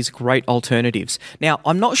out these great alternatives. Now,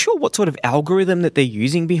 I'm not sure what sort of algorithm that they're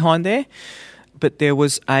using behind there, but there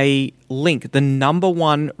was a link. The number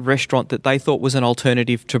one restaurant that they thought was an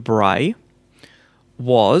alternative to Bray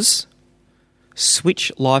was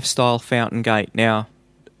Switch Lifestyle Fountain Gate. Now,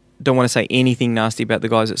 don't want to say anything nasty about the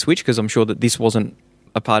guys at Switch because I'm sure that this wasn't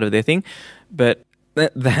a part of their thing, but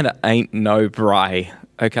that ain't no Bray.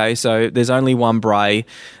 Okay, so there's only one Bray.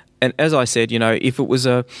 And as I said, if it was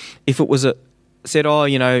said,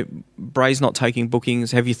 Bray's not taking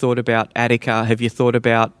bookings, have you thought about Attica? Have you thought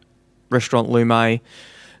about Restaurant Lume?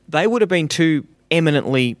 They would have been 2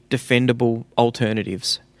 eminently defendable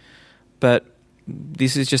alternatives. But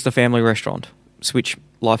this is just a family restaurant, Switch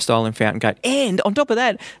Lifestyle in Fountain Gate. And on top of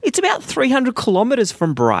that, it's about 300 kilometres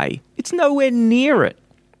from Bray. It's nowhere near it.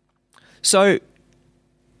 So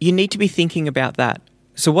you need to be thinking about that.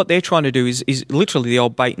 So what they're trying to do is literally the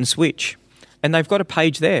old bait and switch. And they've got a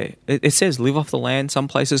page there. It says, live off the land. Some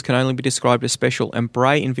places can only be described as special. And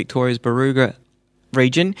Bray in Victoria's Barooga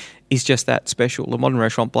region is just that special. The modern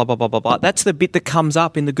restaurant, blah, blah, blah, blah, blah. That's the bit that comes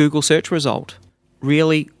up in the Google search result.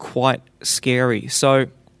 Really quite scary. So,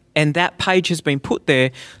 and that page has been put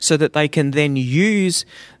there so that they can then use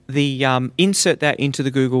the, insert that into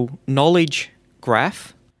the Google Knowledge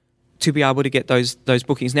Graph to be able to get those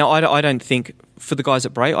bookings. Now, I don't think, for the guys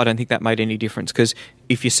at Bray, I don't think that made any difference because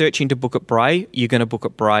if you're searching to book at Bray, you're going to book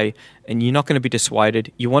at Bray and you're not going to be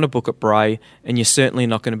dissuaded. You want to book at Bray and you're certainly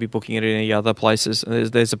not going to be booking at any other places.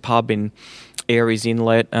 There's a pub in Aireys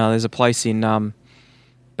Inlet. There's a place in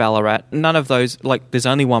Ballarat. None of those, there's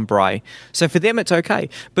only one Bray. So for them, it's okay.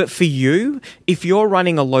 But for you, if you're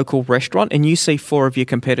running a local restaurant and you see 4 of your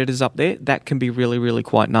competitors up there, that can be really, really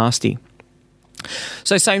quite nasty.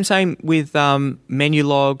 So same with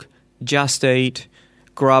Menulog, Just Eat,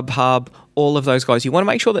 Grubhub, all of those guys. You want to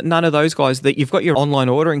make sure that none of those guys, that you've got your online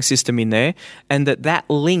ordering system in there and that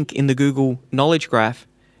link in the Google Knowledge Graph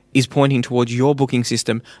is pointing towards your booking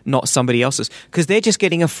system, not somebody else's, because they're just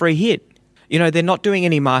getting a free hit. They're not doing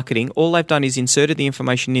any marketing. All they've done is inserted the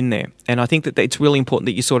information in there. And I think that it's really important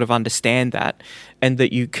that you sort of understand that and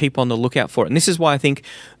that you keep on the lookout for it. And this is why I think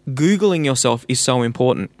Googling yourself is so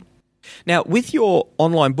important. Now, with your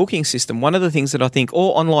online booking system, one of the things that I think,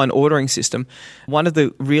 or online ordering system, one of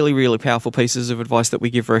the really, really powerful pieces of advice that we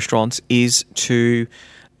give restaurants is to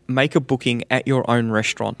make a booking at your own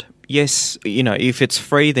restaurant. Yes, if it's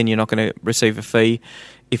free, then you're not going to receive a fee.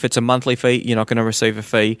 If it's a monthly fee, you're not going to receive a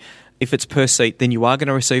fee. If it's per seat, then you are going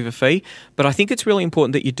to receive a fee. But I think it's really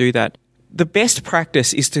important that you do that. The best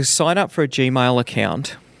practice is to sign up for a Gmail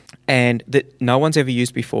account and that no one's ever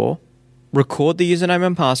used before, record the username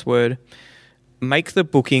and password, make the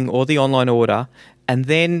booking or the online order, and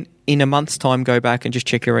then in a month's time go back and just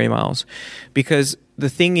check your emails. Because the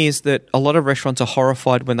thing is that a lot of restaurants are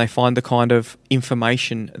horrified when they find the kind of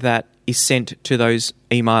information that is sent to those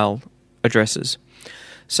email addresses.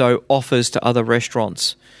 So offers to other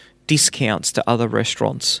restaurants, discounts to other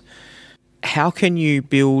restaurants. How can you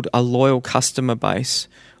build a loyal customer base?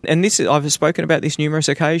 And I've spoken about this numerous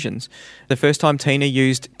occasions. The first time Tina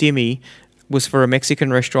used Dimmy was for a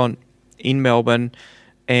Mexican restaurant in Melbourne,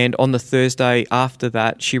 and on the Thursday after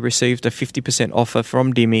that, she received a 50% offer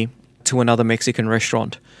from Dimmy to another Mexican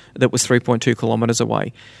restaurant that was 3.2 kilometres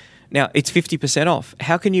away. Now, it's 50% off.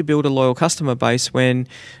 How can you build a loyal customer base when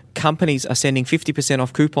companies are sending 50%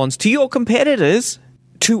 off coupons to your competitors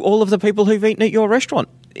to all of the people who've eaten at your restaurant?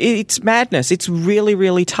 It's madness. It's really,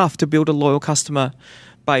 really tough to build a loyal customer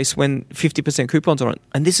base when 50% coupons are on it.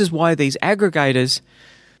 And this is why these aggregators,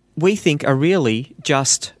 we think, are really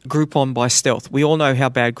just Groupon by stealth. We all know how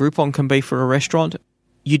bad Groupon can be for a restaurant.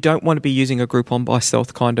 You don't want to be using a Groupon by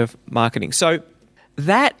stealth kind of marketing. So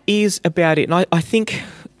that is about it. And I think,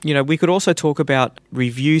 we could also talk about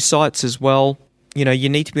review sites as well. You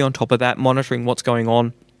need to be on top of that, monitoring what's going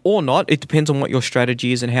on or not. It depends on what your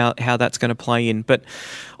strategy is and how that's going to play in. But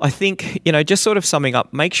I think, just sort of summing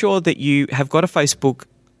up, make sure that you have got a Facebook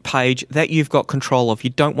page that you've got control of. You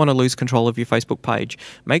don't want to lose control of your Facebook page.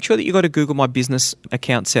 Make sure that you've got a Google My Business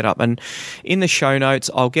account set up. And in the show notes,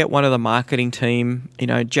 I'll get one of the marketing team,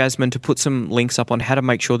 Jasmine, to put some links up on how to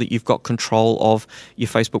make sure that you've got control of your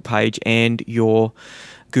Facebook page and your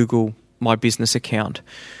Google My Business account.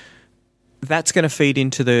 That's going to feed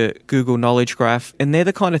into the Google Knowledge Graph, and they're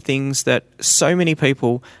the kind of things that so many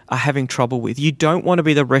people are having trouble with. You don't want to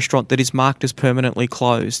be the restaurant that is marked as permanently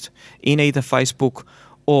closed in either Facebook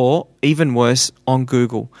or, even worse, on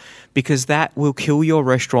Google, because that will kill your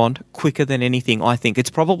restaurant quicker than anything, I think.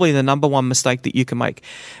 It's probably the number one mistake that you can make.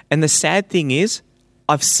 And the sad thing is,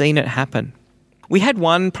 I've seen it happen. We had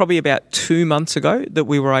one probably about 2 months ago that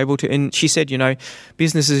we were able to, and she said,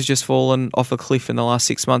 business has just fallen off a cliff in the last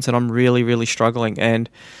 6 months and I'm really, really struggling. And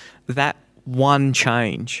that one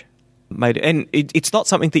change made it. And it's not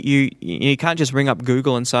something that you can't just ring up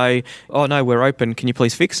Google and say, oh no, we're open, can you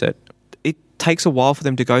please fix it? It takes a while for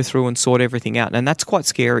them to go through and sort everything out. And that's quite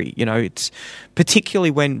scary. It's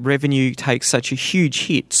particularly when revenue takes such a huge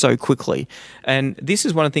hit so quickly. And this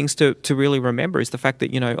is one of the things to really remember is the fact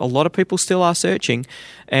that, a lot of people still are searching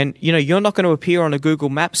and, you're not going to appear on a Google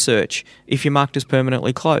Maps search if you're marked as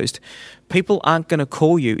permanently closed. People aren't going to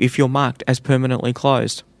call you if you're marked as permanently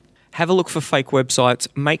closed. Have a look for fake websites.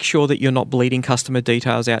 Make sure that you're not bleeding customer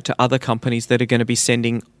details out to other companies that are going to be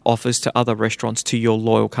sending offers to other restaurants to your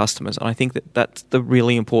loyal customers. And I think that that's the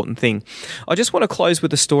really important thing. I just want to close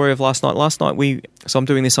with the story of last night. So I'm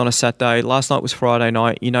doing this on a Saturday. Last night was Friday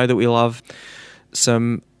night. You know that we love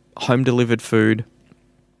some home delivered food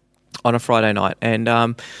on a Friday night. And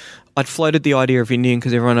I'd floated the idea of Indian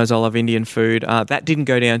because everyone knows I love Indian food. That didn't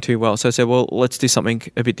go down too well. So I said, well, let's do something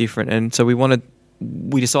a bit different. And so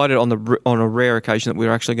we decided on a rare occasion that we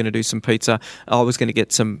were actually going to do some pizza.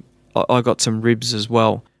 I got some ribs as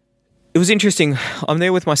well. It was interesting. I'm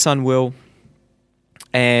there with my son Will,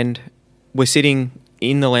 and we're sitting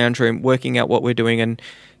in the lounge room working out what we're doing, and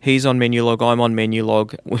he's on Menulog, I'm on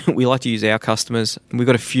Menulog. We like to use our customers. We've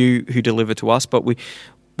got a few who deliver to us, but we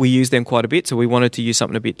use them quite a bit, so we wanted to use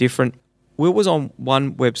something a bit different. Will was on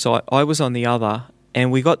one website, I was on the other, and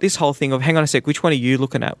we got this whole thing of, hang on a sec, which one are you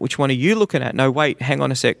looking at? Which one are you looking at? No, wait, hang on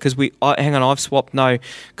a sec, because I've swapped. No,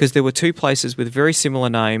 because there were two places with very similar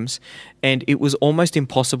names, and it was almost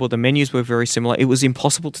impossible. The menus were very similar. It was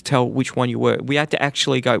impossible to tell which one you were. We had to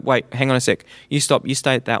actually go, wait, hang on a sec, you stop, you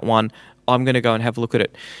stay at that one. I'm going to go and have a look at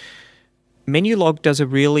it. Menulog does a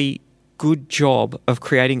really good job of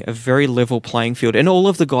creating a very level playing field, and all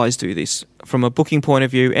of the guys do this from a booking point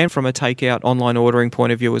of view and from a takeout online ordering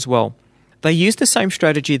point of view as well. They used the same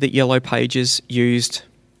strategy that Yellow Pages used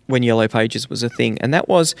when Yellow Pages was a thing, and that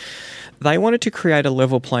was they wanted to create a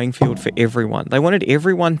level playing field for everyone. They wanted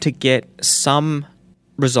everyone to get some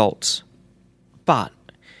results, but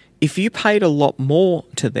if you paid a lot more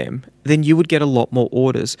to them, then you would get a lot more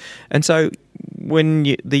orders. And so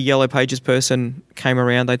when the Yellow Pages person came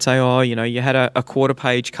around, they'd say, oh, you had a quarter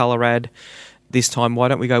page colour ad, this time, why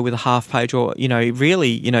don't we go with a half page? Or,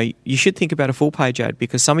 really, you should think about a full page ad,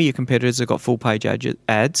 because some of your competitors have got full page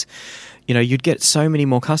ads. You'd get so many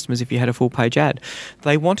more customers if you had a full page ad.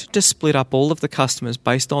 They wanted to split up all of the customers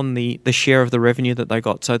based on the share of the revenue that they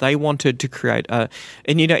got. So they wanted to create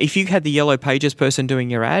if you had the Yellow Pages person doing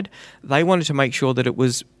your ad, they wanted to make sure that it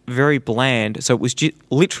was very bland. So it was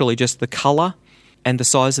literally just the color and the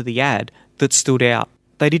size of the ad that stood out.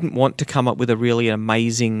 They didn't want to come up with a really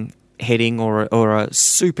amazing heading or a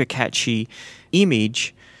super catchy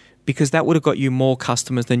image, because that would have got you more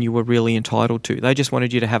customers than you were really entitled to. They just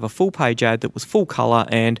wanted you to have a full page ad that was full color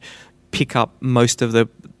and pick up most of the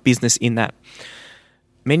business in that.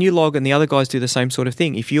 Menulog and the other guys do the same sort of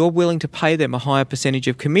thing. If you're willing to pay them a higher percentage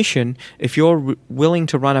of commission, if you're willing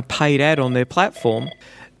to run a paid ad on their platform,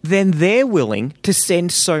 then they're willing to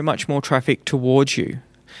send so much more traffic towards you.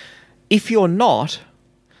 If you're not,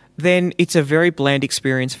 then it's a very bland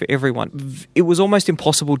experience for everyone. It was almost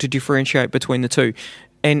impossible to differentiate between the two.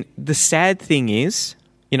 And the sad thing is,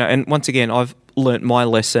 and once again, I've learnt my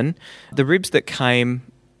lesson. The ribs that came,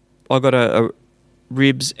 I got a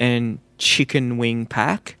ribs and chicken wing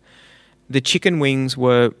pack. The chicken wings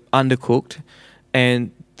were undercooked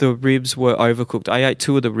and the ribs were overcooked. I ate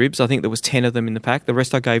 2 of the ribs. I think there was 10 of them in the pack. The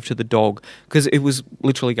rest I gave to the dog because it was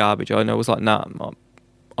literally garbage. I was like, nah,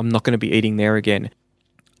 I'm not going to be eating there again.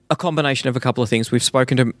 A combination of a couple of things. We've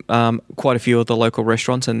spoken to quite a few of the local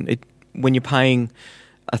restaurants, and when you're paying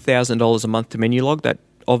 $1,000 a month to Menulog, that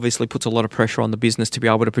obviously puts a lot of pressure on the business to be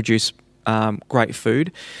able to produce great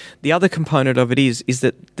food. The other component of it is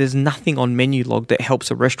that there's nothing on Menulog that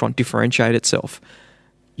helps a restaurant differentiate itself.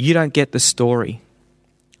 You don't get the story.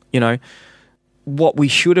 What we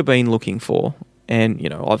should have been looking for, and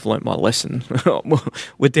I've learnt my lesson.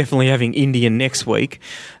 We're definitely having Indian next week.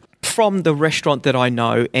 From the restaurant that I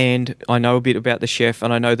know, and I know a bit about the chef,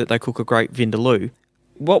 and I know that they cook a great vindaloo.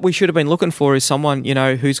 What we should have been looking for is someone,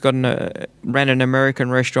 who's got ran an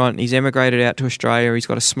American restaurant. He's emigrated out to Australia. He's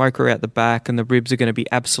got a smoker out the back, and the ribs are going to be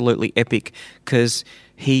absolutely epic because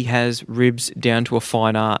he has ribs down to a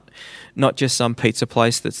fine art. Not just some pizza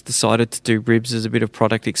place that's decided to do ribs as a bit of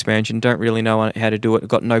product expansion, don't really know how to do it,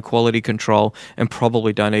 got no quality control, and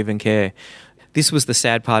probably don't even care. This was the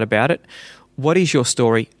sad part about it. What is your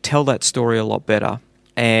story? Tell that story a lot better,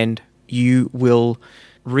 and you will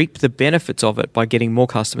reap the benefits of it by getting more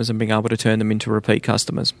customers and being able to turn them into repeat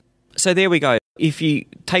customers. So there we go. If you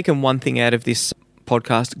taken one thing out of this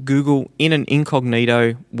podcast, Google in an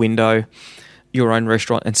incognito window your own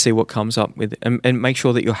restaurant and see what comes up with, and make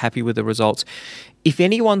sure that you're happy with the results. If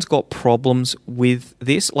anyone's got problems with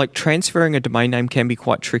this, like transferring a domain name can be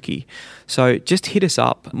quite tricky. So just hit us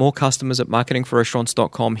up,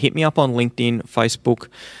 morecustomers@marketingforrestaurants.com. Hit me up on LinkedIn, Facebook.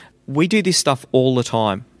 We do this stuff all the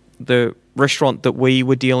time. The restaurant that we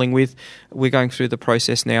were dealing with, we're going through the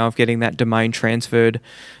process now of getting that domain transferred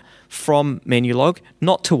from Menulog,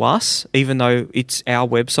 not to us, even though it's our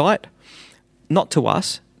website, not to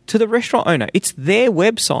us, to the restaurant owner. It's their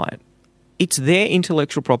website. It's their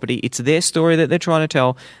intellectual property. It's their story that they're trying to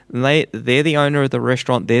tell. They're the owner of the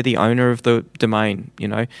restaurant. They're the owner of the domain.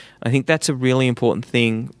 I think that's a really important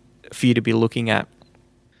thing for you to be looking at.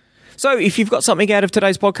 So if you've got something out of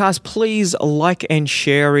today's podcast, please like and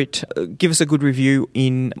share it. Give us a good review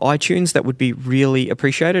in iTunes. That would be really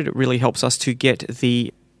appreciated. It really helps us to get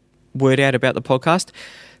the word out about the podcast.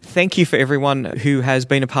 Thank you for everyone who has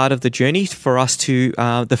been a part of the journey for us to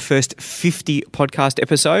the first 50 podcast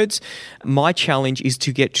episodes. My challenge is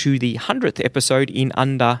to get to the 100th episode in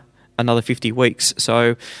under another 50 weeks.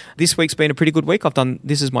 So this week's been a pretty good week.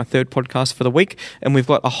 This is my 3rd podcast for the week, and we've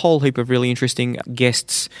got a whole heap of really interesting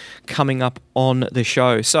guests coming up on the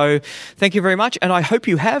show. So thank you very much, and I hope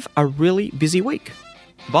you have a really busy week.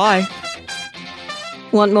 Bye.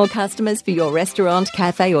 Want more customers for your restaurant,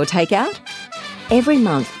 cafe or takeout? Every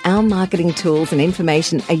month, our marketing tools and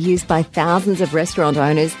information are used by thousands of restaurant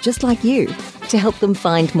owners just like you to help them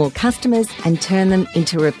find more customers and turn them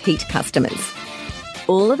into repeat customers.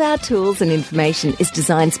 All of our tools and information is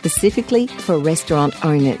designed specifically for restaurant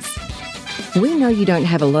owners. We know you don't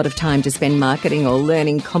have a lot of time to spend marketing or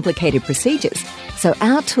learning complicated procedures, so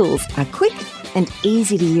our tools are quick and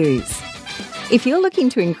easy to use. If you're looking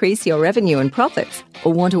to increase your revenue and profits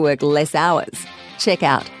or want to work less hours, check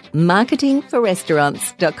out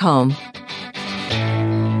marketingforrestaurants.com.